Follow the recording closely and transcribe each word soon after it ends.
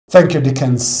Thank you,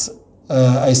 Dickens.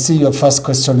 I see your first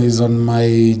question is on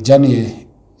my journey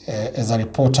as a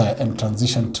reporter and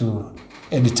transition to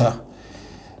editor.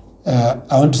 I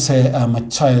want to say I'm a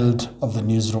child of the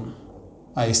newsroom.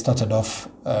 I started off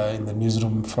in the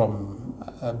newsroom from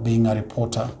being a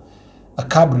reporter, a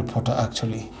cab reporter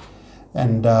actually.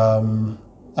 And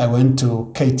I went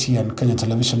to KTN, Kenya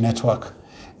Television Network,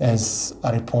 as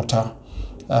a reporter.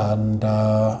 And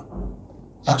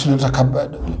actually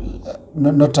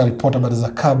not a reporter, but as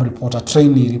a cab reporter,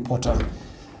 trainee reporter.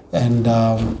 And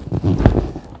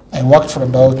I worked for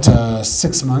about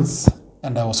 6 months,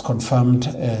 and I was confirmed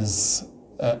as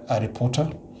a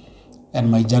reporter.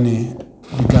 And my journey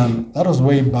began, that was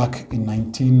way back in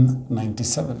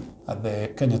 1997 at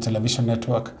the Kenya Television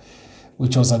Network,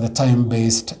 which was at the time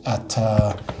based at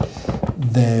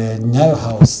the Nyayo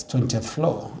House, 20th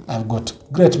floor. I've got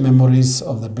great memories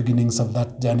of the beginnings of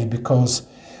that journey because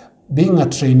being a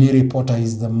trainee reporter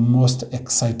is the most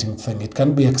exciting thing. It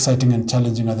can be exciting and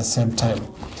challenging at the same time.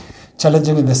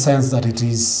 Challenging in the sense that it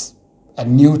is a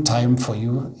new time for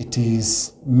you. It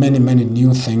is many, many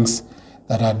new things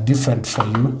that are different for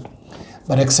you.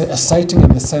 But exciting in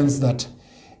the sense that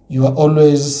you are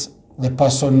always the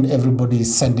person everybody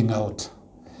is sending out.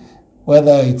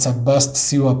 Whether it's a burst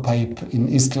sewer pipe in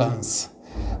Eastlands,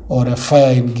 or a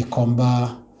fire in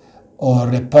Gikomba, or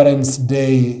a parents'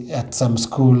 day at some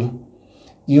school,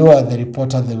 you are the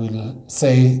reporter. They will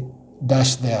say,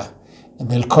 dash there. And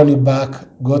they'll call you back,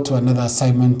 go to another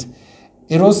assignment.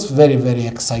 It was very, very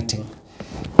exciting.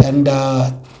 And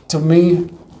to me,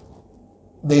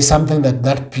 there's something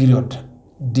that period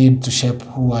did to shape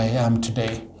who I am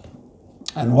today.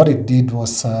 And what it did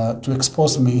was to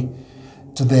expose me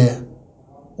to the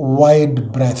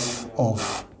wide breadth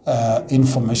of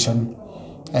information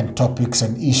and topics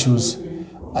and issues.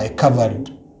 I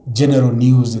covered general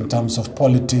news in terms of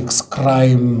politics,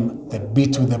 crime, the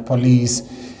beat with the police.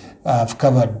 I've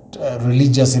covered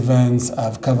religious events.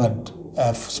 I've covered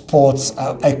sports.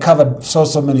 I covered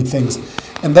so many things.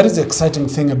 And that is the exciting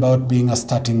thing about being a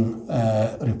starting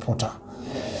reporter.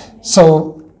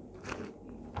 So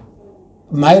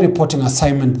my reporting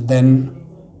assignment then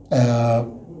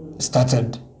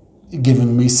started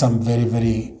giving me some very,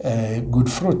 very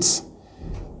good fruits.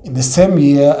 In the same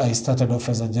year, I started off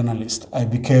as a journalist. I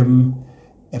became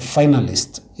a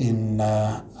finalist in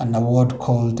an award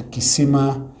called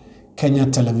Kisima Kenya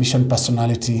Television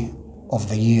Personality of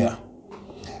the Year.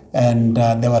 And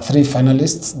there were 3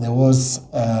 finalists. There was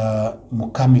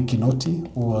Mukami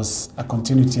Kinoti, who was a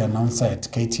continuity announcer at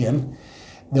KTN.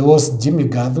 There was Jimmy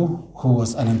Gadhu, who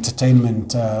was an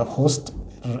entertainment host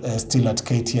still at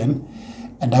KTN.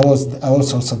 And I was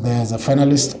also there as a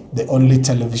finalist, the only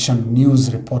television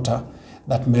news reporter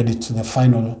that made it to the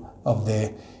final of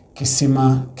the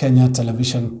Kisima Kenya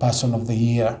Television Person of the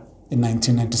Year in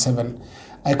 1997.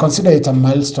 I consider it a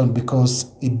milestone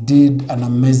because it did an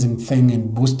amazing thing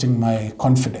in boosting my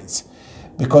confidence.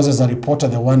 Because as a reporter,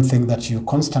 the one thing that you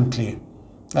constantly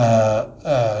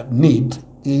need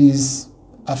is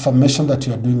affirmation that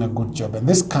you are doing a good job. And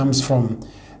this comes from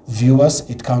viewers,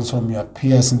 it comes from your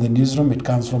peers in the newsroom, it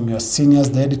comes from your seniors,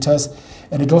 the editors,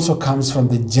 and it also comes from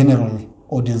the general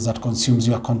audience that consumes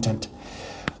your content.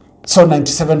 So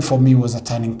 97 for me was a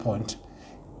turning point.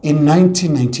 In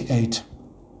 1998,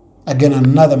 again,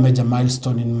 another major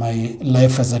milestone in my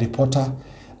life as a reporter,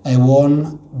 I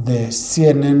won the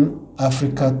CNN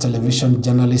Africa Television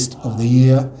Journalist of the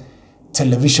Year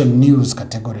Television News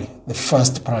category, the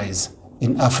first prize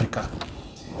in Africa.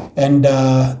 And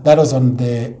that was on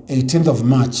the 18th of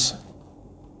March,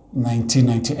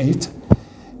 1998.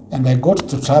 And I got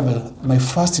to travel. My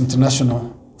first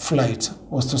international flight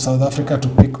was to South Africa to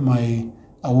pick my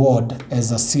award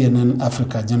as a CNN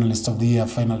Africa Journalist of the Year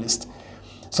finalist.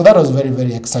 So that was very,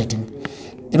 very exciting.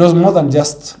 It was more than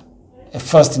just a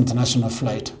first international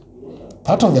flight.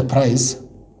 Part of the prize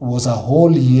was a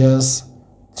whole year's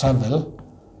travel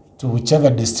to whichever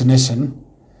destination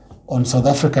on South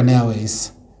African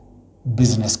Airways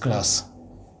business class.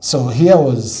 So here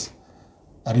was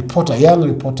a reporter, a young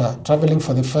reporter, traveling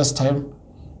for the first time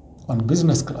on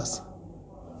business class.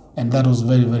 And that was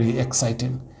very, very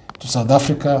exciting. To South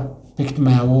Africa, picked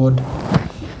my award.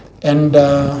 And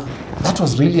that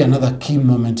was really another key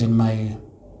moment in my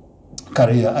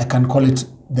career. I can call it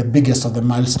the biggest of the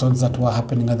milestones that were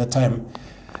happening at the time.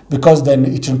 Because then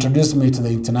it introduced me to the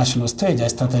international stage.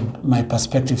 My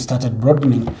perspective started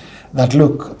broadening that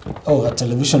look, a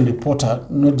television reporter,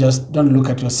 don't look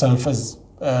at yourself as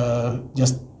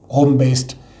just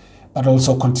home-based, but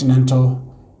also continental,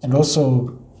 and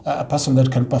also a person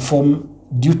that can perform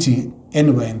duty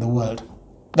anywhere in the world.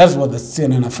 That's what the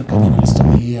CNN African Journalist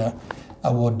of the Year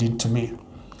award did to me.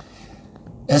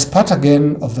 As part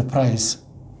again of the prize,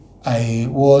 I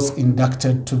was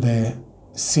inducted to the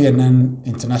CNN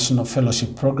International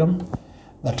Fellowship Program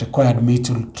that required me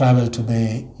to travel to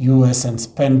the US and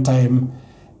spend time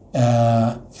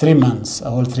 3 months, a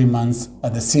whole 3 months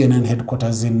at the CNN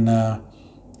headquarters in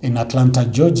Atlanta,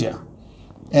 Georgia.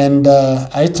 And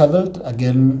I traveled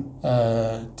again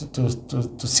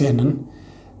to CNN.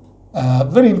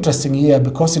 Very interesting year,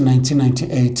 because in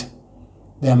 1998,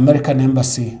 the American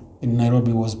embassy in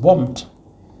Nairobi was bombed.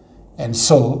 And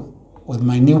so, with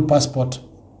my new passport,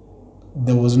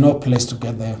 there was no place to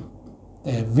get the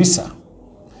visa.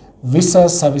 Visa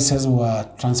services were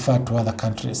transferred to other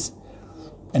countries.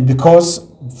 And because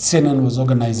CNN was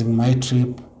organizing my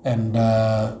trip, and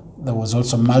there was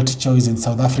also multi-choice in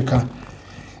South Africa,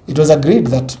 it was agreed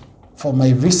that for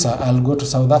my visa, I'll go to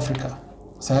South Africa.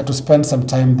 So I had to spend some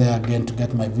time there again to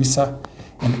get my visa,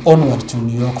 and onward to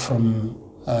New York from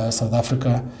South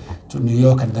Africa to New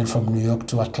York, and then from New York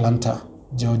to Atlanta,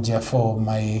 Georgia, for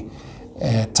my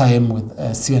time with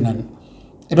CNN.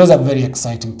 It was a very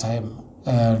exciting time,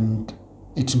 and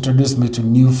it introduced me to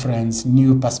new friends,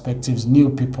 new perspectives, new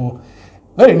people,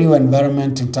 very new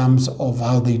environment in terms of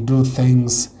how they do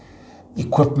things,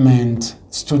 equipment,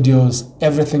 studios.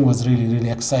 Everything was really, really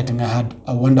exciting. I had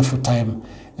a wonderful time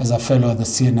as a fellow at the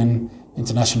CNN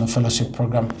International Fellowship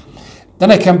Program.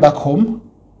 Then I came back home,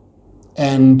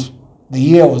 and the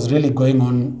year was really going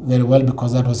on very well,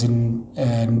 because that was in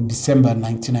December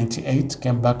 1998.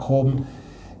 Came back home,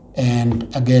 and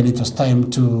again it was time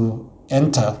to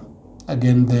enter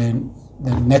again the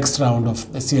next round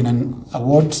of the CNN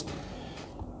Awards.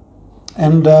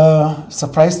 And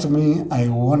surprise to me, I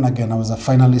won again. I was a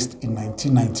finalist in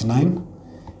 1999,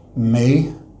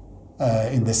 May,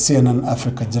 in the CNN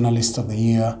Africa Journalist of the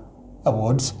Year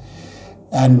Awards.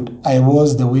 And I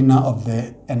was the winner of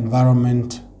the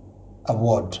Environment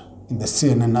Award in the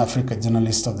CNN Africa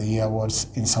Journalist of the Year Awards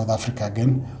in South Africa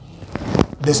again.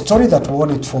 The story that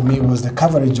won it for me was the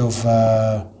coverage of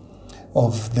the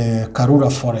Karura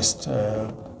forest.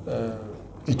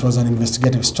 It was an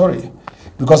investigative story,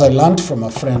 because I learned from a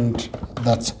friend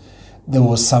that there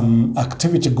was some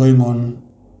activity going on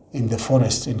in the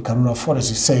forest, in Karura forest.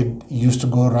 He said he used to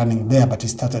go running there, but he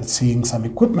started seeing some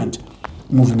equipment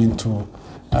moving into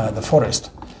the forest.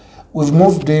 We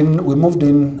moved in with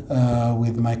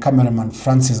my cameraman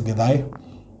Francis Gedai,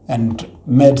 and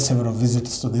made several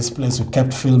visits to this place. We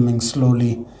kept filming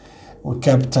slowly. We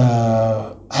kept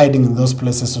hiding in those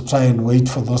places to try and wait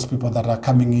for those people that are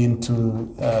coming in to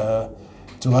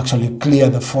actually clear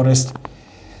the forest.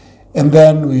 And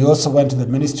then we also went to the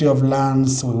Ministry of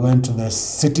Lands. We went to the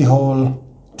City Hall,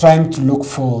 trying to look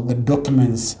for the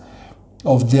documents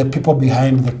of the people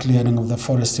behind the clearing of the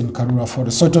forest in Karura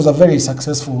Forest. So it was a very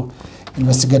successful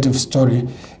investigative story.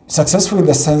 Successful in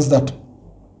the sense that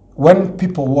when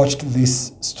people watched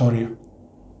this story,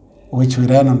 which we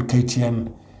ran on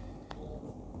KTN,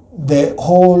 the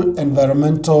whole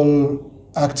environmental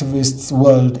activists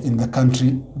world in the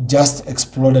country just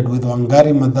exploded, with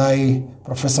Wangari Maathai,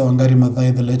 Professor Wangari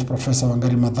Maathai, the late Professor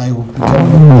Wangari Maathai, who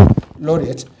became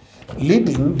laureate,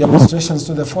 leading demonstrations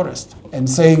to the forest and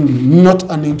saying not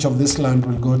an inch of this land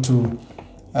will go to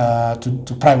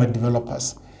private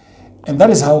developers. And that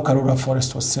is how Karura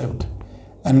Forest was saved.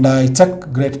 And I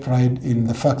take great pride in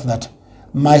the fact that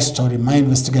my story, my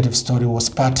investigative story, was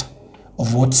part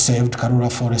of what saved Karura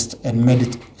Forest and made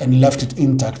it and left it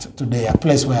intact today, a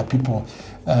place where people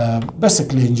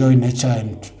basically enjoy nature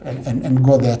and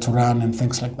go there to run and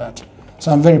things like that.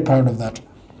 So I'm very proud of that.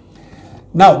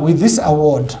 Now, with this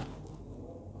award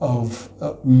of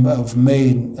May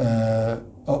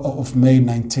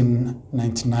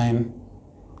 1999,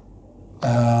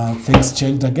 things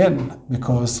changed again,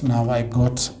 because now I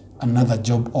got another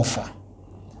job offer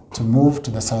to move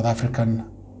to the South African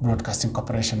Broadcasting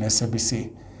Corporation, SABC.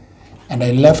 And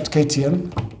I left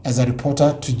KTN as a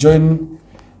reporter to join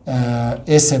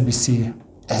SABC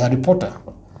as a reporter.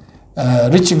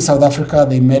 Reaching South Africa,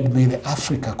 they made me the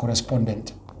Africa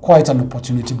correspondent. Quite an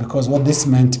opportunity, because what this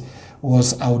meant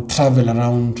was I would travel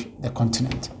around the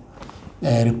continent,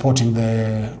 reporting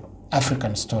the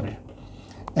African story.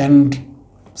 And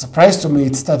surprise to me,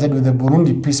 it started with the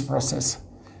Burundi peace process,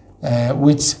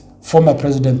 which former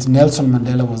President Nelson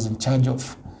Mandela was in charge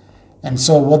of. And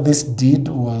so what this did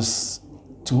was,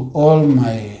 to all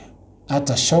my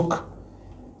utter shock,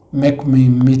 make me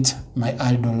meet my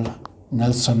idol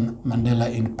Nelson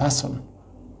Mandela in person.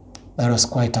 That was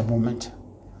quite a moment.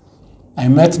 I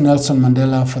met Nelson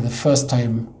Mandela for the first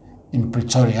time in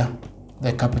Pretoria,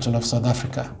 the capital of South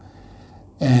Africa.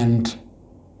 And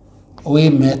we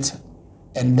met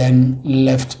and then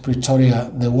left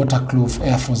Pretoria, the Waterkloof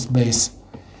Air Force Base,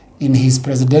 in his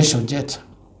presidential jet,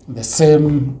 the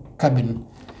same cabin.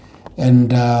 And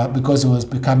because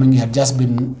he had just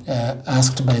been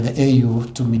asked by the AU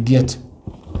to mediate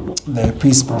the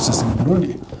peace process in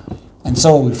Burundi. And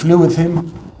so we flew with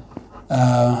him.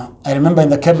 I remember in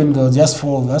the cabin there were just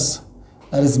 4 of us.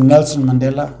 That is Nelson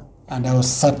Mandela, and I was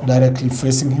sat directly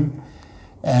facing him.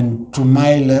 And to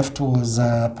my left was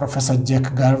Professor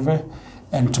Jack Garvey,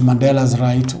 and to Mandela's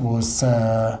right was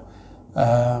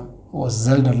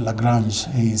Zeldon Lagrange,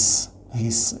 his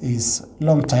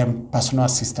long-time personal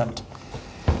assistant.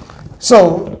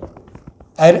 So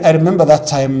I remember that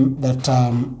time that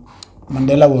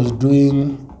Mandela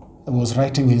was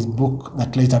writing his book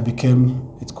that later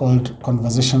it's called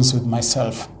Conversations with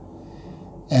Myself.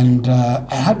 And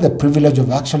I had the privilege of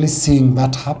actually seeing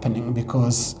that happening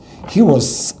because he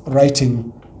was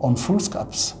writing on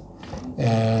foolscaps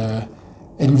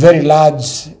in very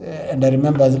large, and I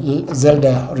remember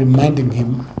Zelda reminding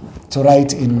him to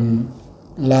write in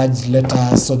large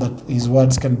letters so that his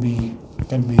words can be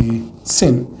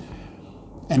seen.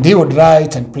 And he would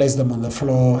write and place them on the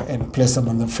floor and place them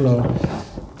on the floor.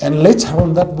 And later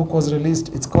on, that book was released.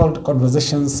 It's called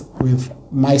Conversations with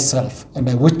Myself. And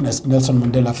I witnessed Nelson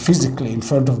Mandela physically in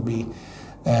front of me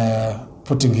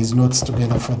putting his notes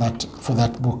together for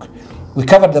that book. We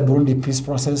covered the Burundi peace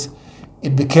process.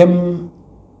 It became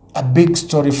a big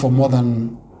story for more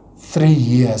than 3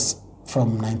 years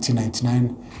from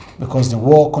 1999 because the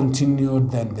war continued,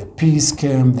 then the peace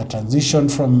came, the transition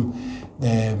from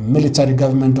the military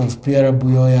government of Pierre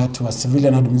Buyoya to a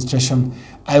civilian administration.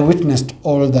 I witnessed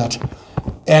all that.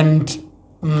 And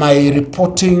my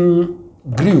reporting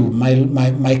grew.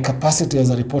 My capacity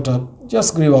as a reporter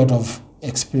just grew out of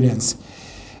experience.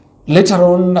 Later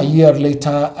on, a year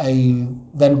later, I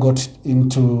then got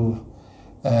into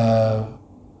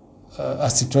a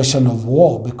situation of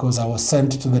war because I was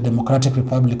sent to the Democratic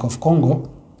Republic of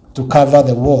Congo to cover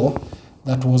the war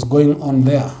that was going on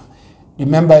there.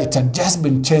 Remember, it had just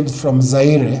been changed from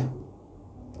Zaire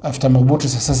after Mobutu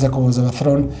Sese Seko was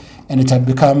overthrown, and it had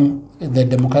become the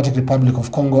Democratic Republic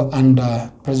of Congo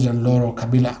under President Laurent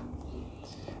Kabila.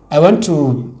 I went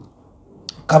to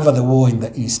cover the war in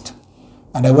the east,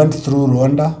 and I went through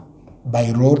Rwanda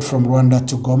by road from Rwanda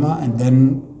to Goma, and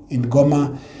then in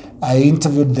Goma, I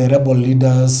interviewed the rebel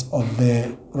leaders of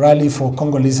the Rally for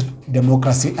Congolese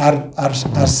Democracy,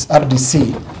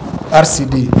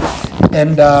 RCD.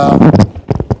 And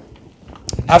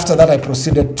after that, I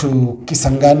proceeded to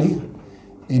Kisangani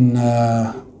in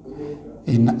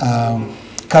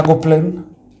cargo plane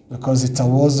because it's a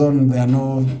war zone. There are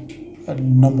no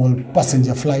normal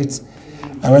passenger flights.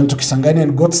 I went to Kisangani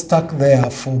and got stuck there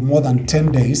for more than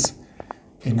 10 days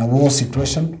in a war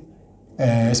situation,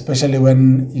 especially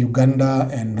when Uganda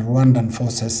and Rwandan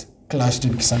forces clashed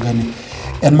in Kisangani.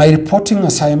 And my reporting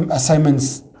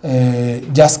assignments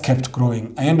just kept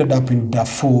growing. I ended up in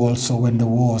Darfur also when the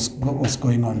war was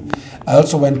going on. I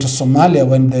also went to Somalia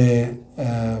when the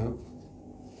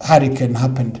hurricane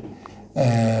happened.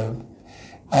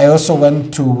 I also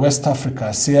went to West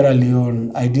Africa, Sierra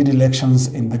Leone. I did elections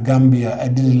in the Gambia. I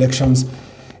did elections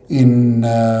in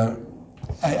Nigeria.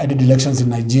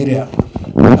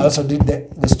 I also did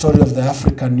the story of the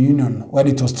African Union when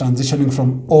it was transitioning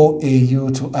from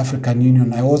OAU to African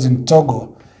Union. I was in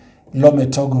Togo, Lome,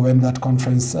 Togo, when that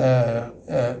conference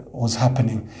was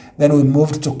happening. Then we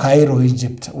moved to Cairo,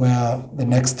 Egypt, where the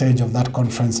next stage of that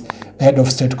conference, head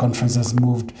of state conferences,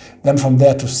 moved. Then from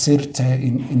there to Sirte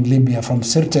in Libya. From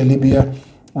Sirte, Libya,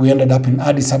 we ended up in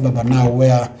Addis Ababa now,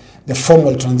 where the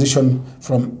formal transition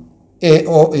from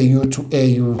OAU to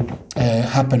AU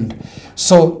happened.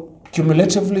 So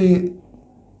cumulatively,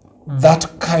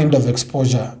 that kind of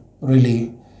exposure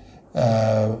really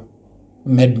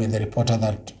made me the reporter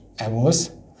that I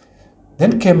was.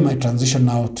 Then came my transition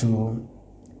now to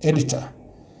editor.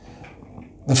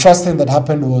 The first thing that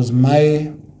happened was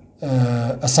my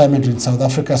assignment in South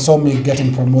Africa saw me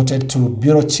getting promoted to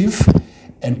bureau chief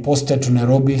and posted to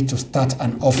Nairobi to start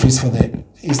an office for the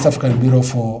East African Bureau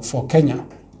for Kenya,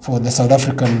 for the South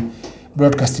African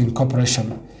Broadcasting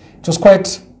Corporation. It was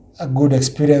quite a good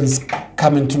experience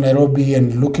coming to Nairobi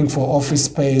and looking for office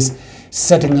space,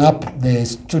 setting up the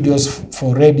studios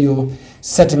for radio,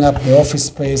 setting up the office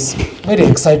space, very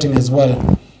exciting as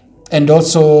well. And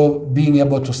also being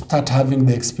able to start having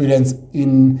the experience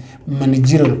in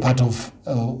managerial part of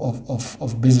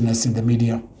business in the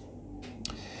media.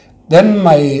 Then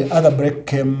my other break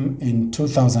came in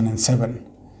 2007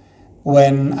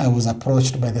 when I was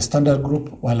approached by the Standard Group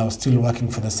while I was still working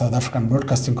for the South African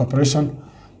Broadcasting Corporation.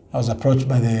 I was approached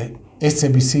by the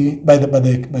SABC, by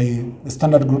the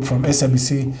Standard Group from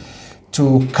SABC,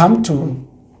 to come to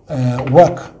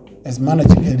work as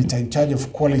managing editor in charge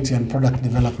of quality and product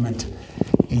development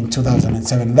in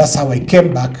 2007. That's how I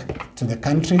came back to the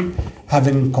country,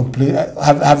 having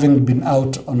been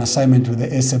out on assignment with the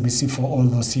SABC for all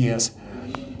those years.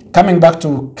 Coming back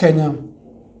to Kenya,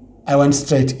 I went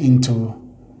straight into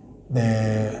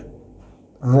the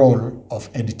role of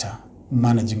editor,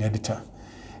 managing editor.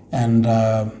 And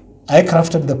I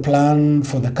crafted the plan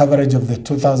for the coverage of the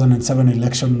 2007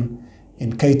 election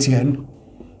in KTN.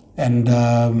 And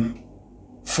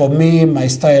for me, my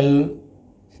style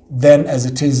then as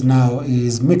it is now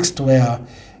is mixed, where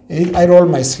I roll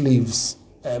my sleeves.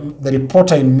 The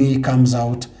reporter in me comes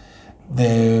out.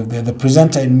 The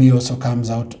presenter in me also comes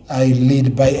out. I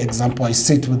lead by example. I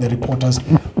sit with the reporters.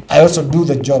 I also do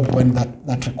the job when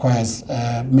that requires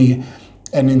me.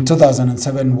 And in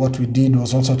 2007, what we did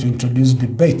was also to introduce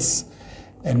debates.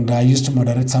 And I used to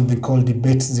moderate something called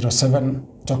Debate 07,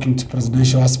 talking to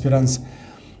presidential aspirants.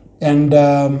 And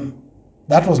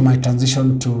that was my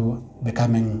transition to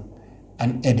becoming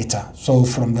an editor. So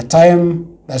from the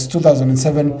time, that's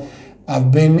 2007,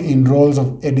 I've been in roles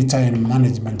of editor and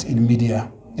management in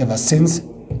media ever since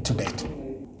to date.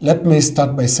 Let me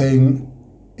start by saying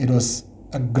it was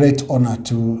a great honor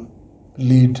to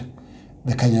lead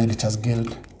the Kenya Editors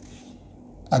Guild,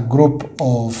 a group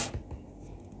of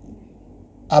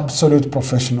absolute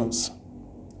professionals,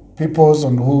 people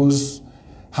on whose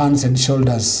hands and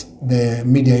shoulders the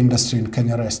media industry in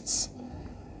Kenya rests.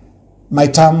 My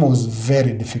term was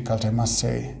very difficult, I must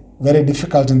say. Very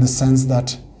difficult in the sense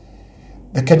that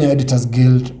the Kenya Editors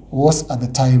Guild was at the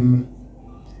time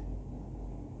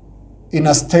in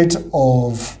a state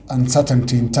of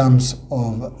uncertainty in terms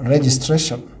of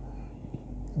registration,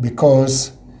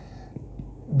 because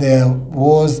there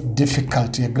was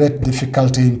difficulty, a great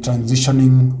difficulty in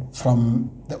transitioning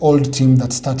from the old team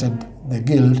that started the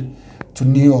guild to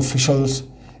new officials,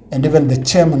 and even the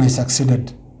chairman I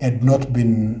succeeded did not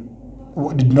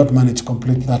manage to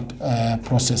complete that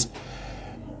process.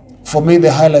 For me,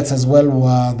 the highlights as well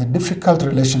were the difficult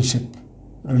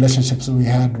relationships we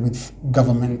had with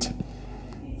government.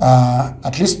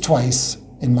 At least twice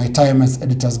in my time as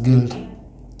Editors Guild,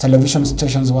 television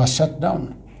stations were shut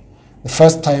down. The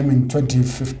first time in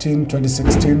 2015,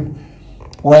 2016,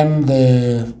 when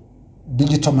the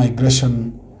digital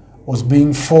migration was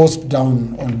being forced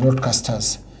down on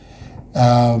broadcasters.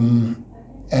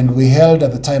 And we held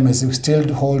at the time, as we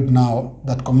still hold now,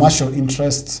 that commercial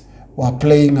interests were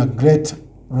playing a great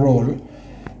role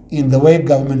in the way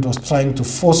government was trying to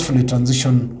forcefully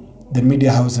transition the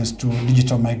media houses to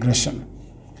digital migration.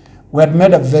 We had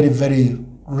made a very, very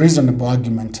reasonable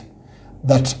argument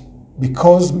that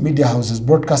because media houses,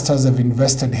 broadcasters have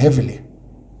invested heavily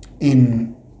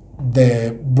in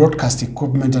the broadcast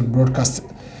equipment and broadcast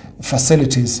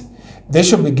facilities, they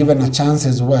should be given a chance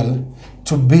as well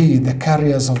to be the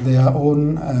carriers of their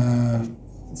own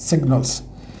signals.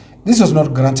 This was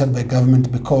not granted by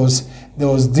government because there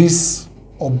was this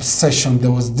obsession,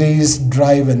 there was this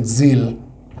drive and zeal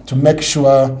to make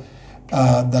sure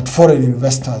that foreign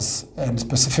investors, and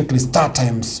specifically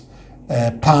StarTimes,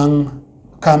 Pang,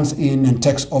 comes in and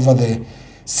takes over the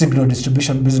signal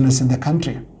distribution business in the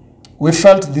country. We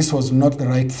felt this was not the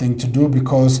right thing to do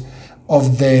because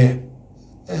of the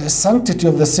sanctity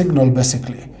of the signal,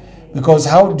 basically. Because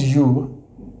how do you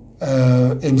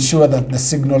ensure that the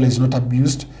signal is not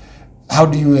abused? How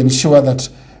do you ensure that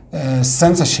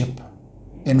censorship,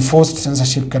 enforced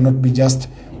censorship, cannot be just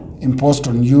imposed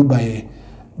on you by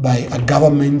a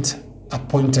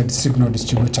government-appointed signal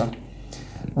distributor?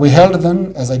 We held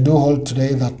then, as I do hold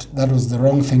today, that that was the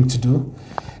wrong thing to do.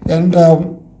 And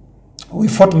we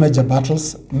fought major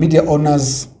battles. Media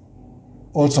owners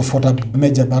also fought a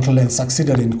major battle and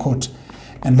succeeded in court.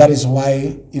 And that is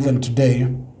why, even today,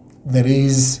 there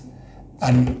is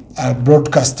a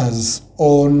broadcaster's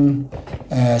own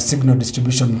signal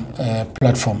distribution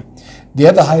platform. The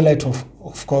other highlight,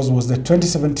 of course, was the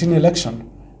 2017 election.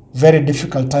 Very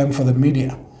difficult time for the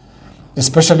media,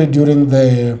 especially during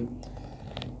the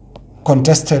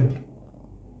contested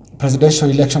presidential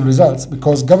election results,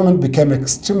 because government became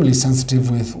extremely sensitive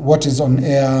with what is on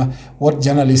air, what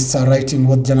journalists are writing,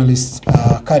 what journalists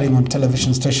are carrying on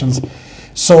television stations.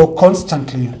 So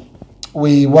constantly,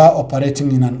 we were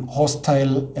operating in an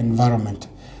hostile environment.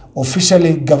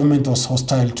 Officially, government was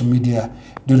hostile to media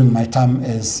during my term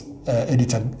as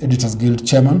Editors Guild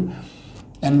chairman.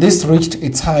 And this reached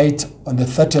its height on the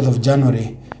 30th of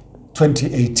January,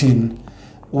 2018,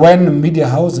 when media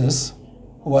houses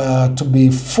were to be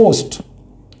forced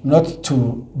not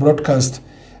to broadcast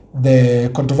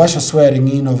the controversial swearing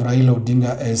in of Raila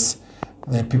Odinga as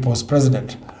the people's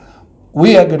president.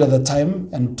 We argued at the time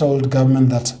and told government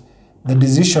that the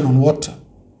decision on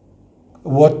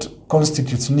what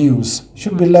constitutes news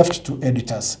should be left to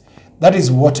editors. That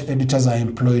is what editors are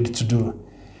employed to do.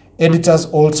 Editors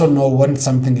also know when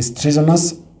something is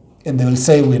treasonous, and they will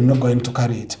say we're not going to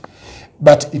carry it.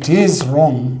 But it is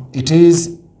wrong, it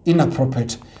is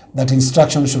inappropriate that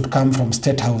instruction should come from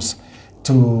State House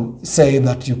to say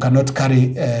that you cannot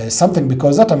carry something,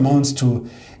 because that amounts to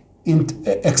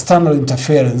external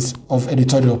interference of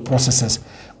editorial processes.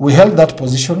 We held that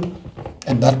position,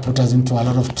 and that put us into a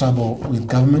lot of trouble with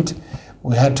government.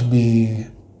 We had to be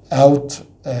out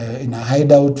in a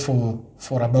hideout for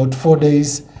about 4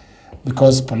 days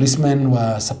because policemen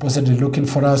were supposedly looking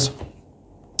for us.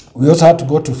 We also had to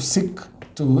go to seek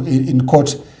in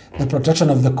court the protection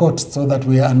of the court so that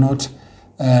we are not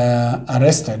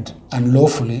arrested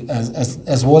unlawfully,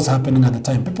 as was happening at the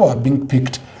time. People were being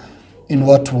picked in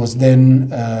what was then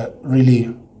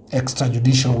really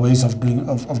extrajudicial ways of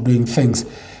doing things.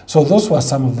 So those were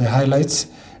some of the highlights.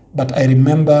 But I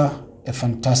remember a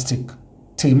fantastic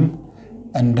team,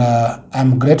 and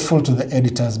I'm grateful to the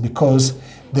editors because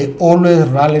they always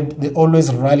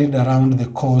rallied around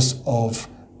the cause of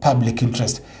public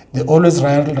interest. They always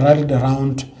rallied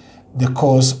around the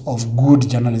cause of good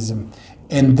journalism.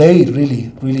 And they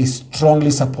really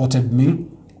strongly supported me.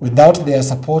 Without their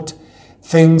support,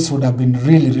 things would have been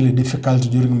really difficult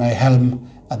during my helm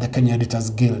at the Kenya Editors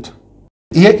Guild.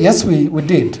 Yes, we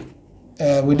did.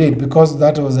 We did, because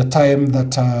that was a time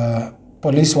that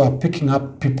police were picking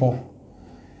up people,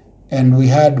 and we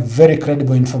had very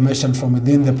credible information from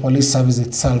within the police service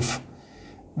itself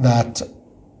that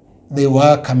they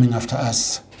were coming after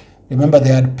us. Remember, they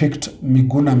had picked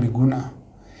Miguna.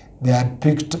 They had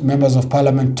picked members of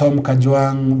parliament, Tom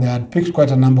Kajwang. They had picked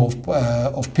quite a number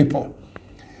of people.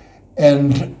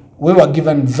 And we were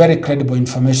given very credible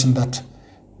information that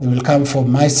they will come for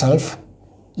myself,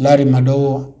 Larry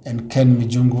Mado, and Ken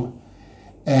Mijungu.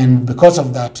 And because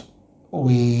of that,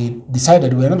 we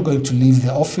decided we're not going to leave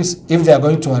the office. If they are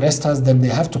going to arrest us, then they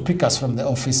have to pick us from the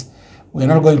office. We're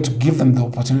not going to give them the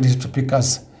opportunity to pick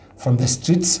us from the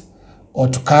streets or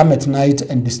to come at night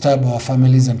and disturb our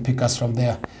families and pick us from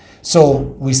there. So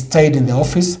we stayed in the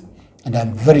office, and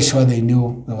I'm very sure they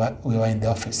knew we were in the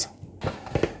office.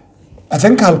 I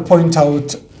think I'll point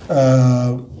out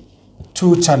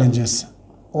two challenges.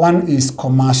 One is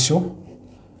commercial.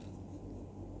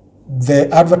 The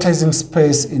advertising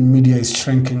space in media is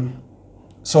shrinking,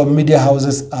 so media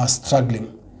houses are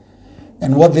struggling.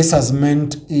 And what this has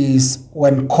meant is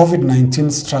when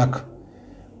COVID-19 struck,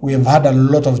 we have had a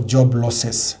lot of job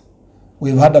losses.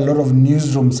 We've had a lot of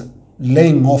newsrooms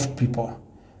laying off people.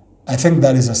 I think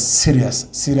that is a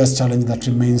serious challenge that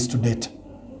remains to date.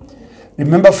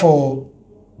 Remember, for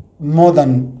more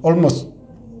than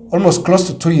almost close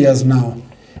to 2 years now,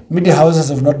 media houses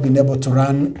have not been able to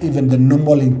run even the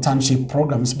normal internship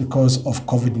programs because of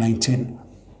COVID-19.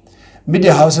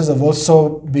 Media houses have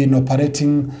also been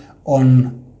operating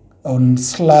on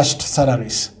slashed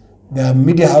salaries. There are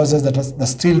media houses that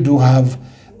still do have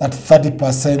that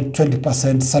 30%,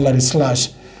 20% salary slash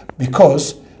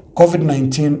because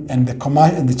COVID-19 and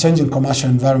the changing commercial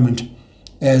environment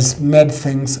has made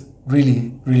things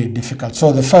really difficult.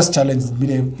 So the first challenge the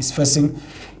media is facing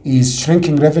is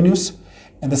shrinking revenues.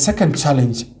 And the second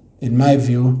challenge, in my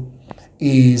view,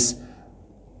 is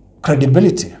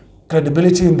credibility.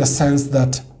 Credibility in the sense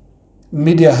that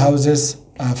media houses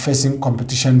are facing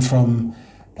competition from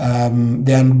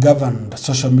the ungoverned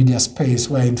social media space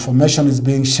where information is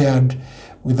being shared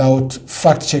without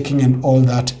fact-checking and all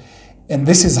that. And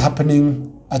this is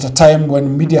happening at a time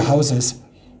when media houses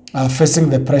are facing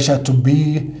the pressure to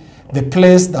be the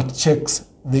place that checks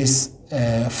these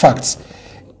facts.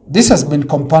 This has been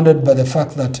compounded by the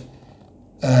fact that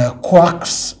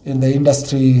quacks in the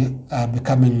industry are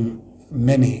becoming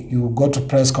many. You go to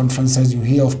press conferences, you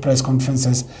hear of press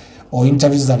conferences or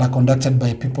interviews that are conducted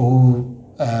by people who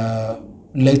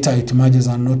later it emerges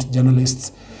are not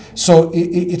journalists. So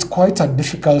it's quite a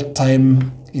difficult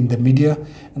time in the media,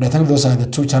 and I think those are the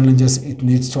two challenges it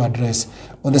needs to address.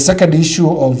 On the second issue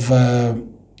of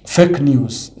fake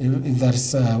news, if that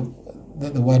is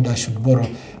the word I should borrow,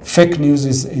 fake news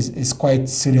is quite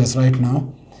serious right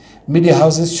now. Media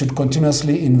houses should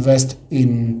continuously invest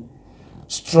in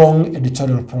strong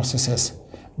editorial processes,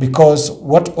 because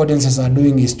what audiences are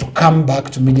doing is to come back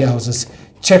to media houses,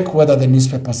 check whether the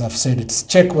newspapers have said it,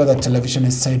 check whether television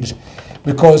has said it,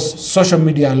 because social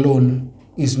media alone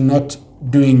is not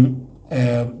doing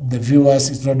the viewers,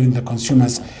 it's not doing the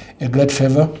consumers a great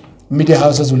favor. Media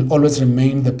houses will always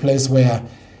remain the place where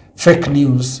fake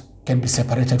news can be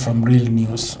separated from real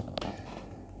news.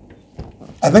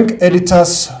 I think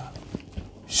editors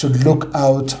should look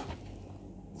out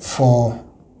for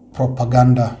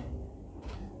propaganda.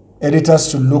 Editors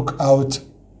should look out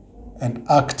and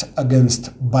act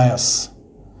against bias.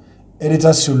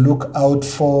 Editors should look out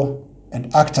for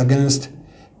and act against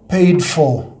paid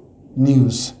for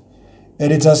news.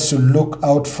 Editors should look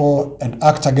out for and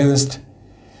act against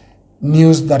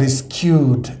news that is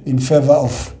skewed in favor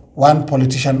of one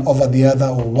politician over the other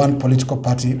or one political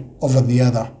party over the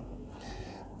other.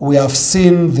 We have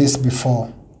seen this before,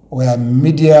 where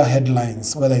media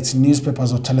headlines, whether it's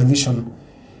newspapers or television,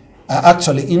 are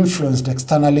actually influenced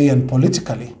externally and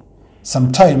politically,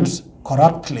 sometimes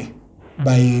corruptly,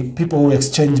 by people who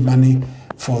exchange money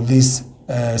for this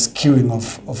skewing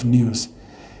of news.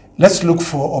 Let's look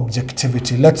for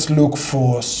objectivity. Let's look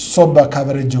for sober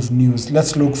coverage of news.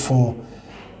 Let's look for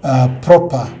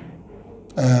proper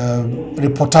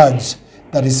reportage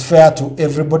that is fair to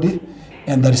everybody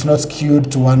and that is not skewed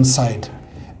to one side.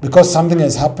 Because something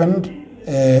has happened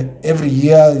every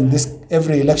year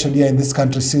every election year in this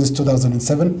country since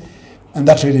 2007, and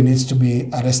that really needs to be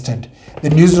arrested. The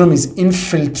newsroom is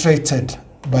infiltrated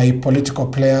by political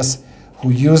players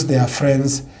who use their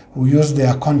friends, who use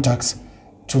their contacts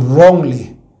to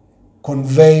wrongly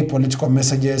convey political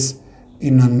messages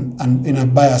in a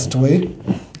biased way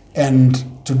and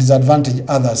to disadvantage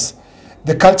others.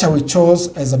 The culture we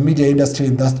chose as a media industry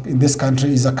in this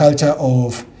country is a culture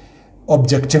of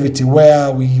objectivity,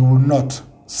 where we will not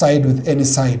side with any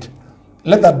side.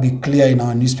 Let that be clear in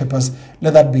our newspapers.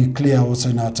 Let that be clear also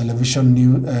in our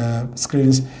television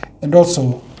screens and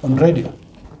also on radio.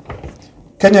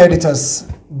 Kenya Editors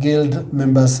Guild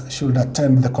members should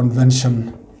attend the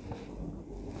convention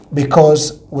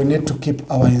because we need to keep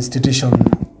our institution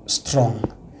strong.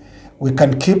 We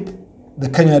can keep the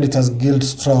Kenya Editors Guild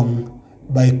strong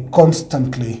by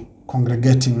constantly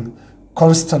congregating,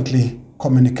 constantly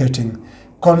communicating,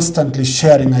 constantly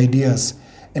sharing ideas.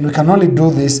 And we can only do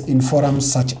this in forums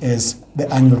such as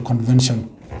the annual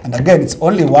convention. And again, it's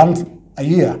only once a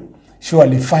year.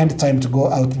 Surely find time to go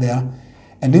out there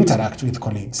and interact with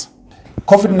colleagues.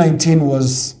 COVID-19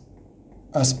 was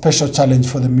a special challenge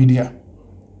for the media.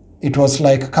 It was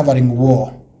like covering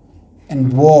war,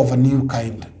 and war of a new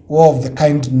kind, war of the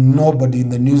kind nobody in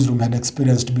the newsroom had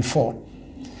experienced before.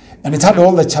 And it had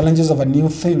all the challenges of a new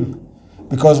thing,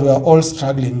 because we are all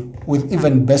struggling with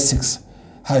even basics.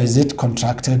 How is it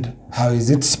contracted? How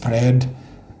is it spread?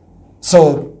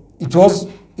 So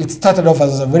it started off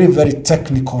as a very, very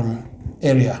technical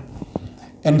area.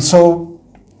 And so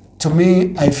to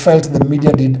me, I felt the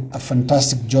media did a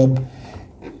fantastic job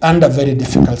under very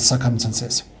difficult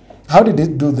circumstances. How did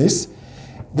it do this?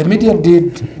 The media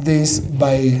did this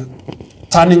by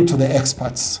turning to the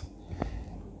experts.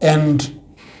 And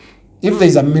if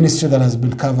there's a ministry that has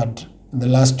been covered in the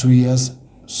last 2 years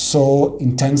so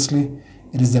intensely,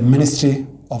 it is the Ministry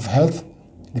of Health,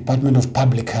 Department of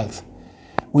Public Health.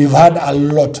 We've had a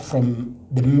lot from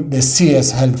the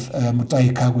CS Health,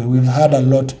 Mutahi Kagwe. We've had a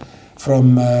lot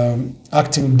from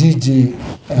acting DG,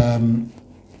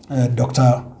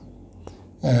 Dr.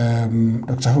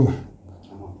 who?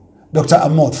 Dr.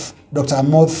 Amoth. Dr.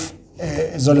 Amoth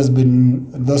has always been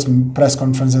in those press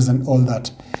conferences and all that.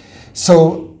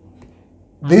 So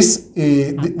this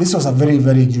was a very,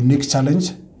 very unique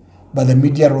challenge, but the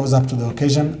media rose up to the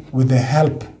occasion with the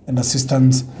help and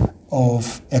assistance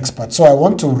of experts. So I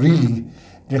want to really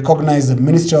recognize the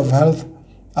Ministry of Health.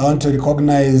 I want to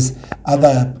recognize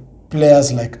other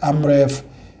players like AMREF,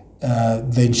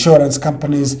 the insurance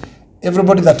companies,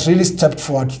 everybody that really stepped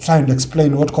forward to try and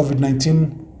explain what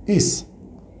COVID-19 is.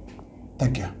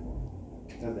 Thank you.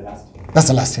 That's the last year. That's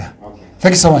the last year. Okay.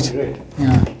 Thank you so much. Great.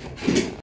 Yeah.